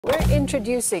We're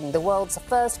introducing the world's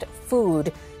first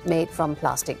food made from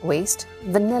plastic waste,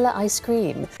 vanilla ice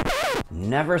cream.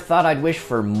 Never thought I'd wish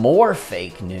for more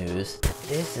fake news.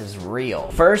 This is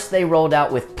real. First, they rolled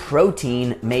out with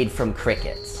protein made from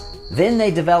crickets. Then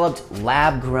they developed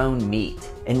lab-grown meat.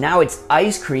 And now it's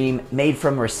ice cream made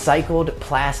from recycled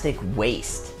plastic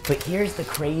waste. But here's the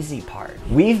crazy part.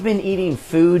 We've been eating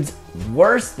foods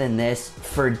worse than this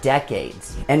for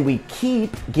decades. And we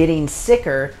keep getting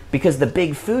sicker because the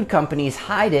big food companies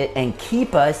hide it and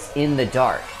keep us in the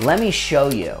dark. Let me show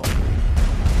you.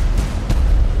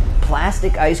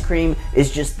 Plastic ice cream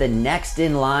is just the next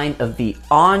in line of the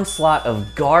onslaught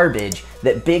of garbage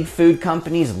that big food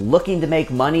companies looking to make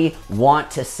money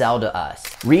want to sell to us.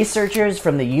 Researchers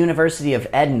from the University of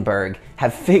Edinburgh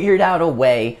have figured out a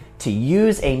way to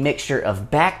use a mixture of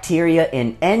bacteria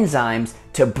and enzymes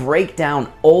to break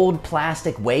down old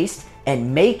plastic waste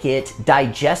and make it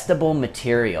digestible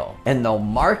material. And they'll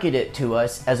market it to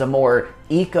us as a more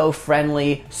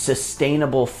eco-friendly,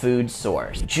 sustainable food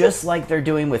source, just like they're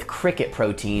doing with cricket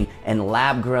protein and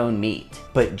lab-grown meat.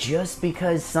 But just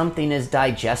because something is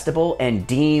digestible and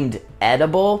deemed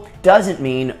edible doesn't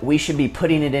mean we should be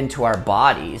putting it into our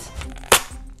bodies.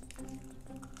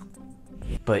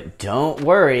 But don't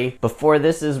worry, before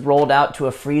this is rolled out to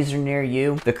a freezer near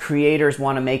you, the creators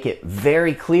want to make it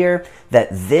very clear that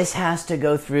this has to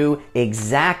go through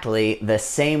exactly the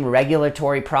same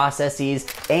regulatory processes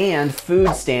and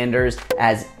food standards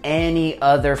as any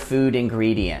other food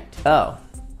ingredient. Oh,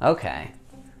 okay.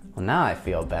 Well, now I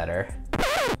feel better.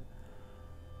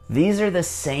 These are the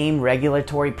same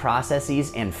regulatory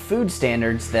processes and food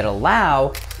standards that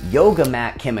allow yoga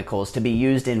mat chemicals to be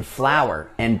used in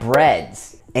flour and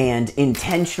breads, and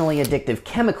intentionally addictive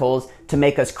chemicals to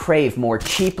make us crave more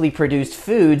cheaply produced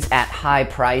foods at high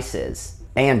prices,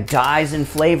 and dyes and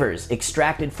flavors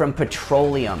extracted from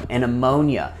petroleum and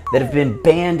ammonia that have been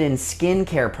banned in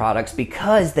skincare products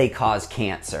because they cause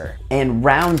cancer, and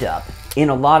Roundup in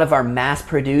a lot of our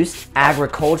mass-produced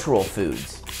agricultural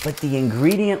foods. But the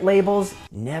ingredient labels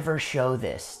never show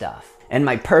this stuff. And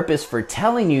my purpose for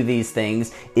telling you these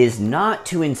things is not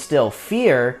to instill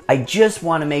fear, I just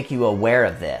want to make you aware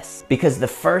of this. Because the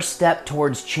first step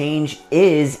towards change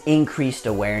is increased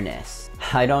awareness.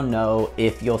 I don't know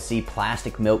if you'll see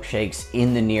plastic milkshakes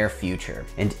in the near future.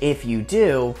 And if you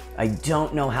do, I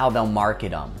don't know how they'll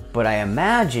market them. But I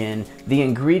imagine the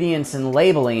ingredients and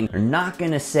labeling are not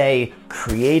gonna say,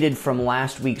 created from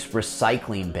last week's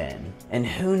recycling bin. And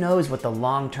who knows what the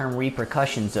long-term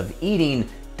repercussions of eating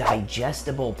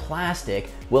digestible plastic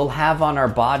will have on our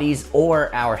bodies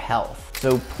or our health.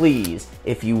 So please,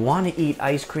 if you want to eat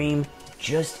ice cream,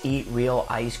 just eat real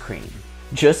ice cream.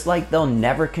 Just like they'll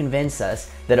never convince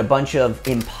us that a bunch of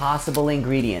impossible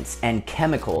ingredients and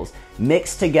chemicals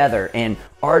mixed together and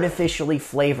artificially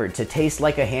flavored to taste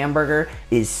like a hamburger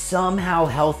is somehow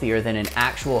healthier than an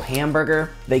actual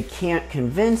hamburger, they can't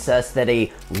convince us that a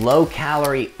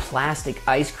low-calorie plastic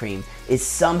ice cream is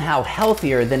somehow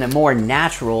healthier than a more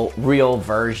natural, real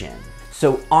version.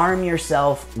 So arm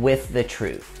yourself with the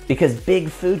truth, because big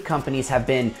food companies have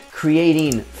been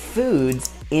creating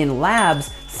foods in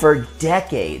labs for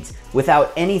decades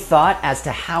without any thought as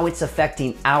to how it's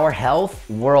affecting our health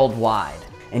worldwide.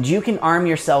 And you can arm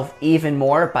yourself even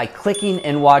more by clicking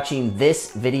and watching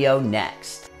this video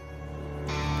next.